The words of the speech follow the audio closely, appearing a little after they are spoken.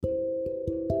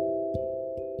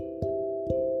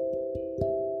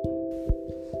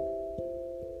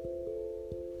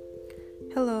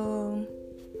Hello.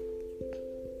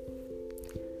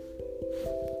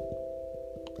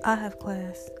 I have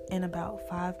class in about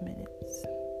 5 minutes.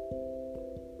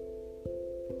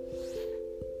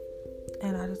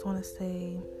 And I just want to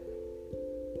say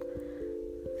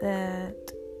that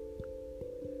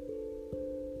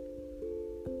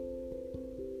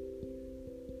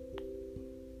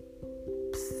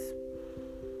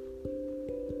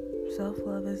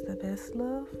self-love is the best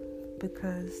love,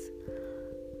 because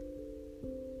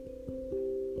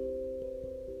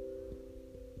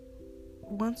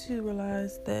once you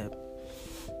realize that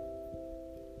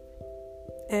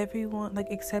everyone,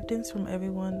 acceptance from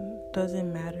everyone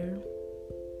doesn't matter,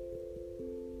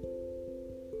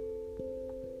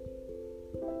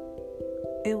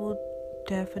 it will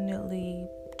definitely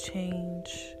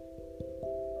change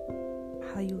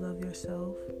how you love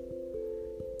yourself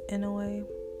in a way.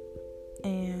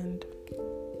 And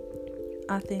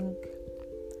I think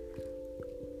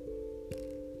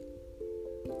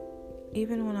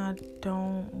even when I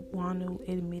don't want to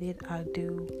admit it, I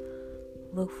do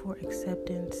look for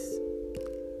acceptance,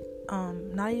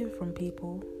 not even from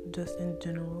people, just in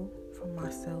general, from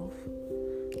myself,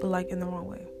 but in the wrong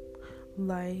way.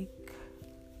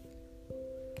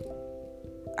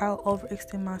 I'll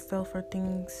overextend myself for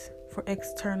things, for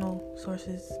external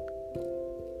sources,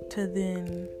 to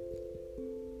then,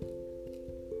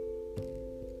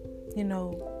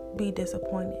 be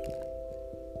disappointed.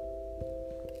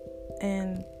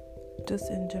 And just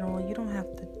in general, you don't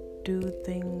have to do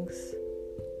things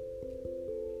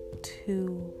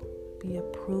to be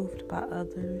approved by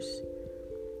others,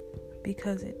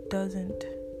 because it doesn't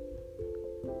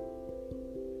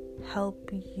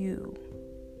help you.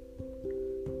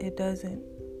 It doesn't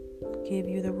give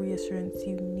you the reassurance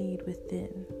you need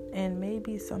within. And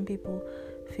maybe some people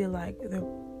feel like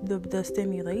the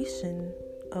stimulation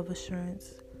of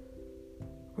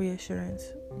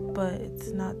reassurance, but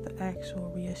it's not the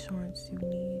actual reassurance you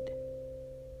need.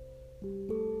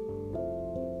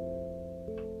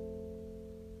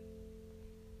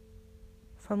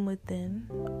 From within,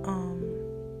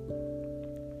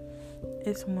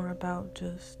 it's more about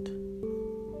just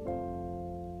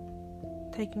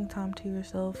taking time to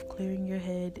yourself, clearing your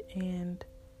head, and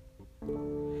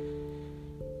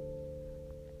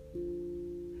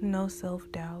no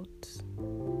self-doubts.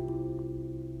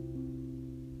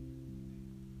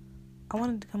 I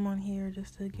wanted to come on here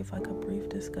just to give a brief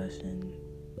discussion,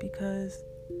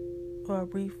 or a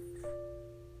brief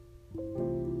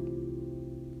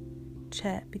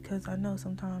chat, because I know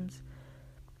sometimes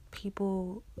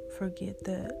people forget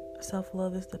that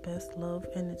self-love is the best love,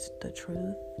 and it's the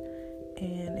truth.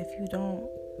 And if you don't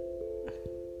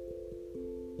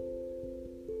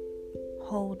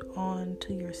hold on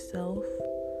to yourself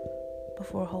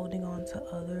before holding on to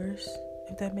others,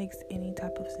 if that makes any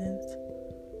type of sense,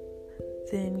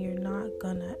 then you're not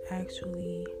gonna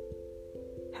actually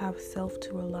have self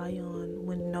to rely on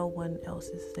when no one else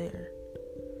is there.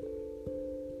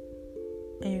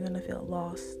 And you're gonna feel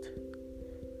lost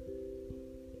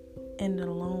and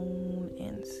alone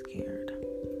and scared.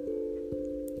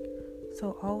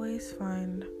 So always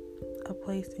find a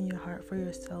place in your heart for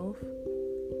yourself,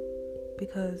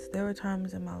 because there were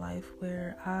times in my life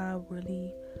where I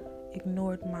really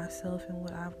ignored myself and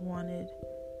what I've wanted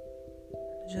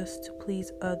just to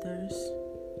please others.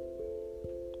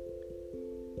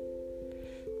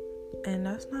 And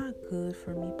that's not good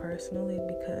for me personally,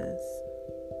 because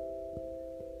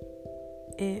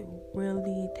it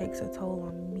really takes a toll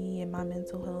on me and my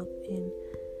mental health,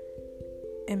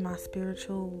 and my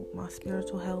spiritual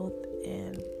health,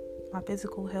 and my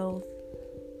physical health.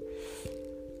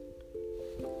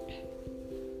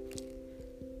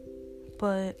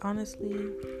 But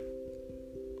honestly,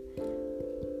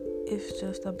 it's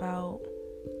just about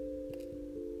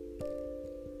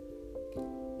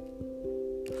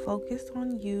focus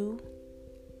on you,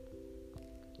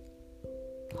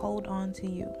 hold on to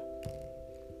you.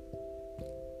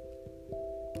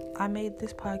 I made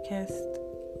this podcast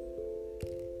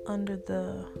under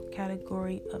the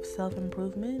category of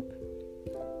self-improvement,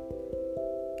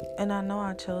 and I know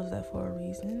I chose that for a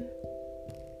reason.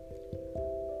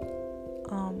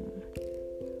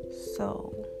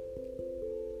 So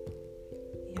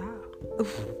yeah.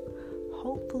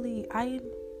 Hopefully I am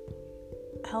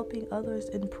helping others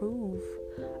improve.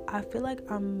 I feel like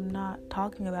I'm not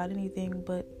talking about anything,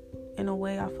 but in a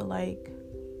way I feel like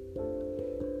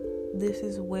this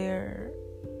is where,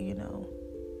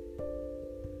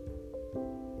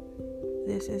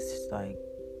 this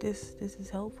is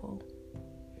helpful.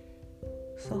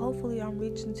 So hopefully I'm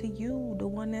reaching to you, the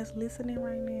one that's listening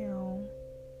right now.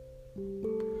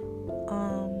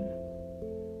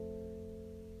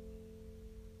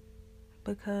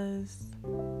 Because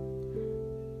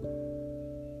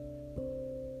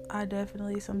I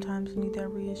definitely sometimes need that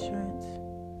reassurance.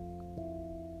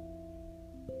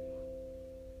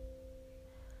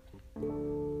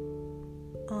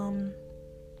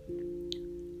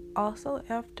 Also,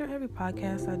 after every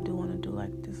podcast, I do want to do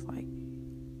like this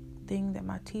thing that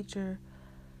my teacher,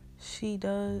 she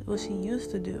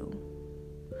used to do,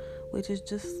 which is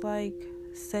just like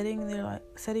setting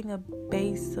a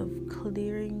base of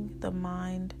clearing the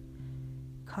mind,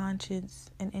 conscience,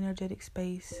 and energetic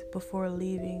space before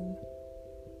leaving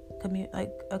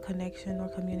a connection or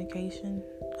communication,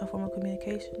 a form of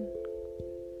communication.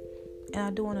 And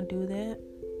I do want to do that.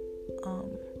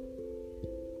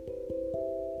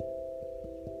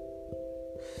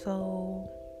 So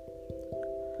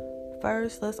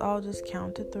first, let's all just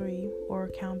count to 3 or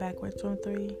count backwards from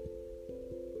 3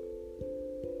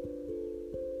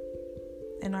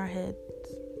 in our heads.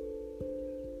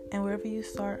 And wherever you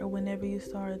start or whenever you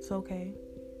start, it's okay.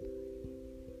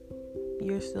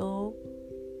 You're still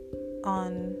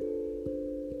on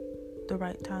the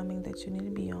right timing that you need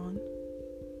to be on.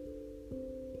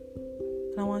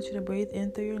 And I want you to breathe in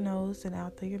through your nose and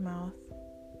out through your mouth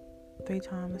 3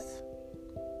 times.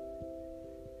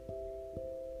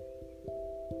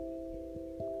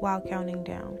 While counting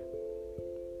down.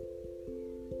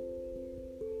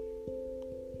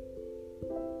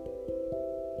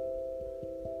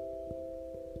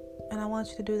 And I want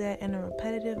you to do that in a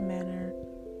repetitive manner,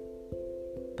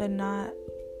 but not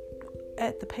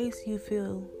at the pace you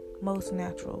feel most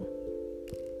natural.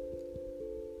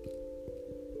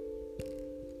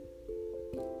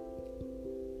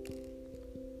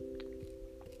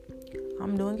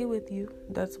 I'm doing it with you.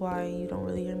 That's why you don't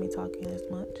really hear me talking as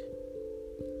much.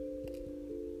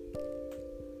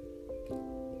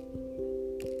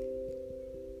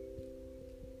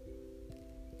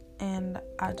 And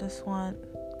I just want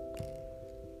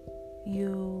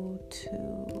you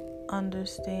to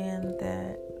understand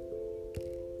that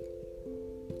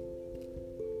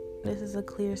this is a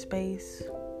clear space,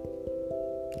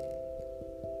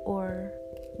 or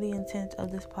the intent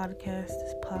of this podcast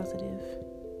is positive.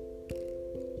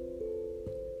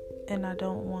 And I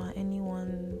don't want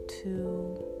anyone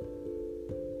to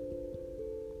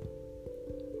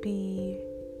be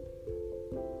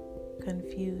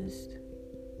confused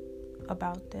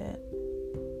about that.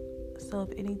 So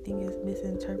if anything is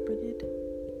misinterpreted,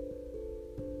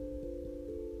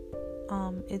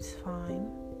 it's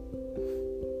fine,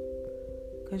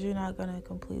 because you're not gonna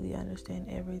completely understand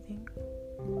everything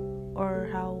or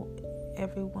how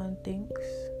everyone thinks.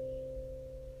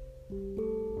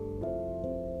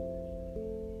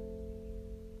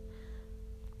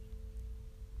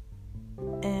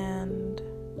 And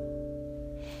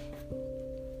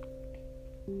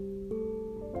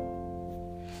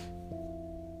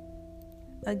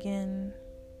again,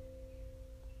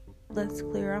 let's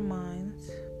clear our minds.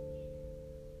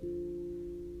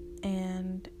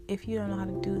 And if you don't know how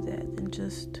to do that, then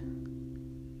just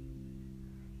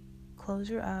close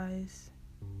your eyes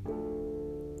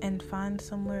and find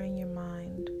somewhere in your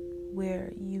mind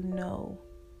where you know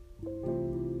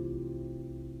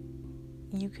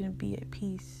you can be at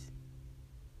peace.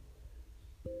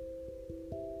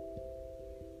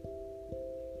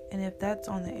 And if that's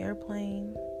on the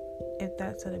airplane, if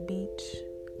that's at a beach,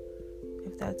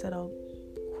 if that's at a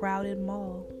crowded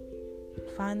mall,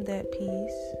 find that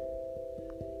peace.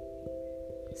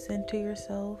 Center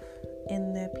yourself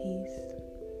in that peace.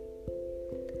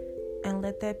 And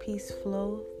let that peace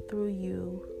flow through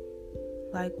you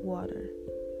like water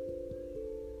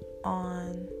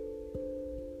on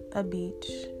a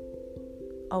beach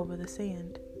over the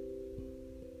sand.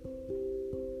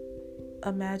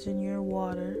 Imagine your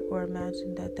water, or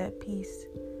imagine that peace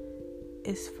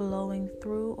is flowing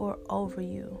through or over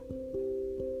you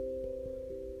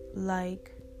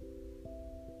like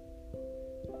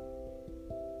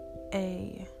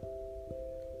a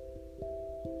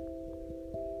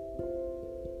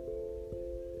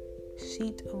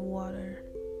sheet of water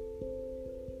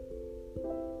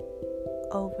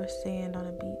over sand on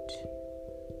a beach.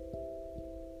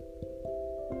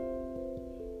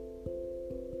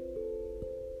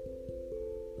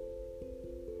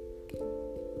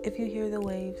 If you hear the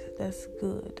waves, that's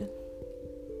good.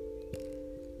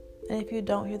 And if you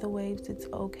don't hear the waves, it's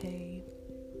okay.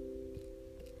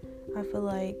 I feel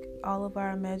like all of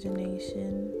our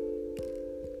imagination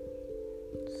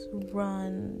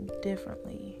run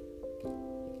differently.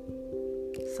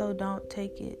 So don't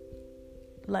take it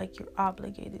like you're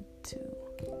obligated to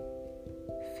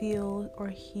feel or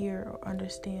hear or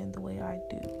understand the way I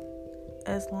do.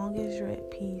 As long as you're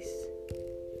at peace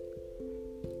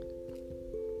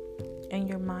and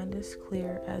your mind is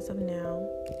clear as of now,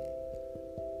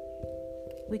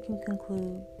 we can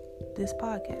conclude this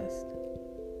podcast.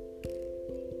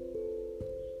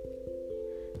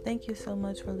 Thank you so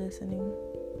much for listening.